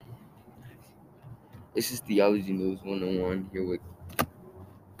This is Theology News 101 here with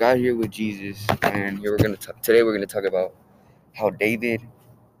God here with Jesus, and here today we're gonna talk about how David,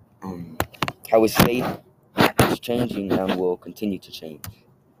 how his faith is changing and will continue to change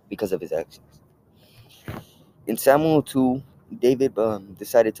because of his actions. In Samuel 2, David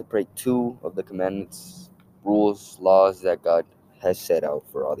decided to break two of the commandments, rules, laws that God has set out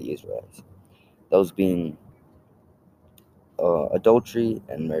for all the Israelites. Those being adultery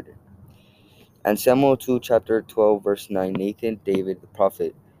and murder. And Samuel 2, chapter 12, verse 9, David's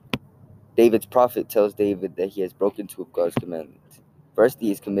prophet tells David that he has broken two of God's commandments. First, he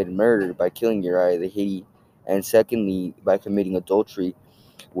has committed murder by killing Uriah the Hittite, and secondly, by committing adultery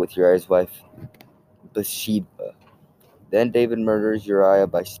with Uriah's wife, Bathsheba. Then David murders Uriah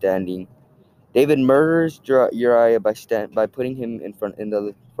by standing. David murders Uriah by putting him in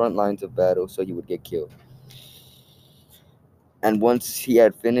the front lines of battle so he would get killed. And once he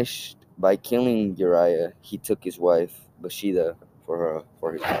had finished by killing Uriah, he took his wife Bathsheba for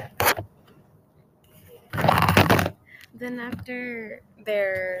his wife. Then after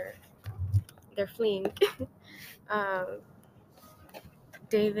they're fleeing,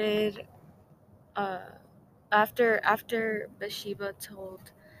 David, after Bathsheba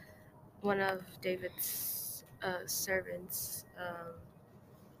told one of David's servants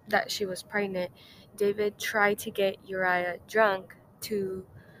that she was pregnant, David tried to get Uriah drunk to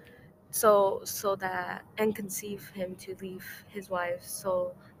that and conceive him to leave his wife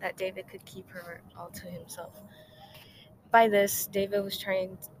so that David could keep her all to himself. By this, David was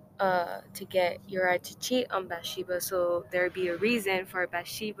trying to get Uriah to cheat on Bathsheba so there would be a reason for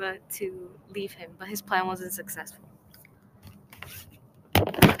Bathsheba to leave him, but his plan wasn't successful.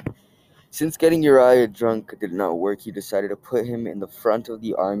 Since getting Uriah drunk did not work, he decided to put him in the front of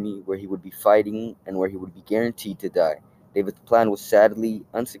the army where he would be fighting and where he would be guaranteed to die. David's plan was sadly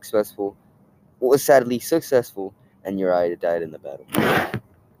successful, and Uriah died in the battle.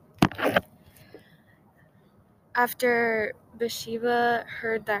 After Bathsheba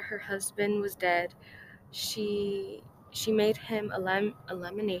heard that her husband was dead, she made him a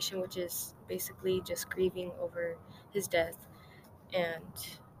lamentation, which is basically just grieving over his death, and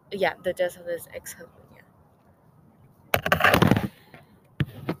the death of his ex-husband.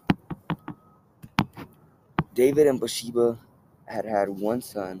 David and Bathsheba had one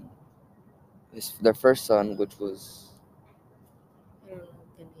son, their first son, which was... I don't know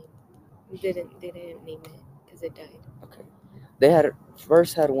the name. They didn't name it because it died. Okay. They had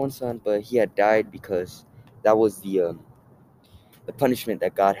one son, but he had died because that was the punishment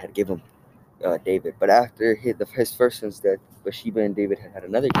that God had given David. But after his first son's death, Bathsheba and David had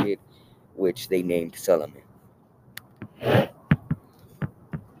another kid, which they named Solomon.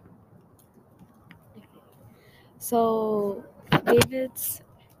 So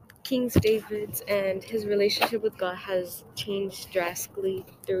King David's and his relationship with God has changed drastically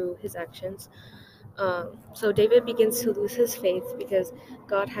through his actions. So David begins to lose his faith because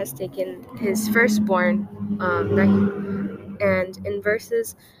God has taken his firstborn, and in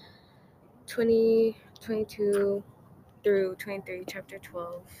verses 22 through 23, chapter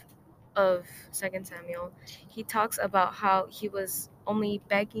 12 of 2 Samuel, he talks about how he was only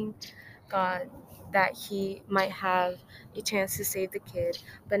begging God that he might have a chance to save the kid,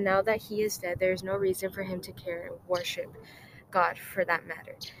 but now that he is dead, there is no reason for him to care and worship God for that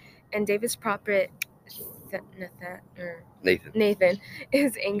matter. And David's prophet Nathan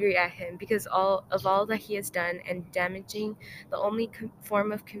is angry at him because all that he has done and damaging the only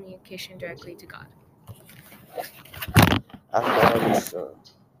form of communication directly to God. After all this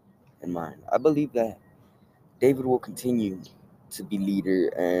in mind, I believe that David will continue to be leader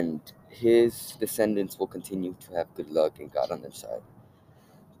and his descendants will continue to have good luck and God on their side.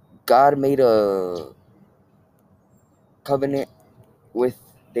 God made a covenant with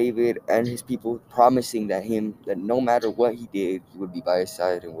David and his people, promising that no matter what he did, he would be by his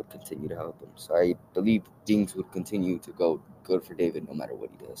side and would continue to help him. So I believe things would continue to go good for David no matter what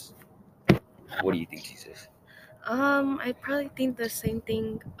he does. What do you think, Jesus? I probably think the same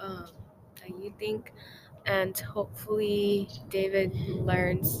thing that you think, and hopefully David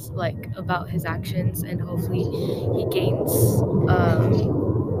learns about his actions, and hopefully he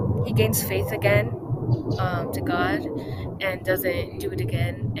gains faith again to God and doesn't do it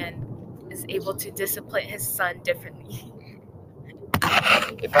again and is able to discipline his son differently.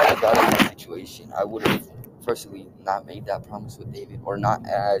 If I had gotten in that situation, I would have firstly not made that promise with David or not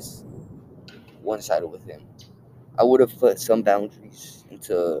as one-sided with him. I would have put some boundaries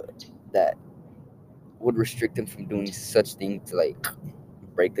into that would restrict him from doing such things to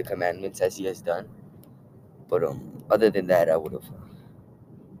break the commandments as he has done. But other than that, I would have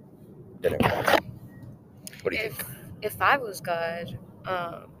done it. What do you think? If I was God,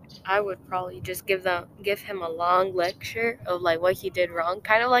 I would probably just give him a long lecture of like what he did wrong,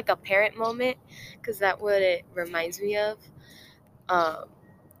 kind of like a parent moment, because that's what it reminds me of.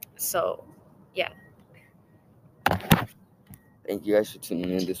 So yeah. Thank you guys for tuning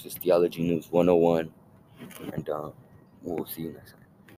in. This was Theology News 101, and we'll see you next time.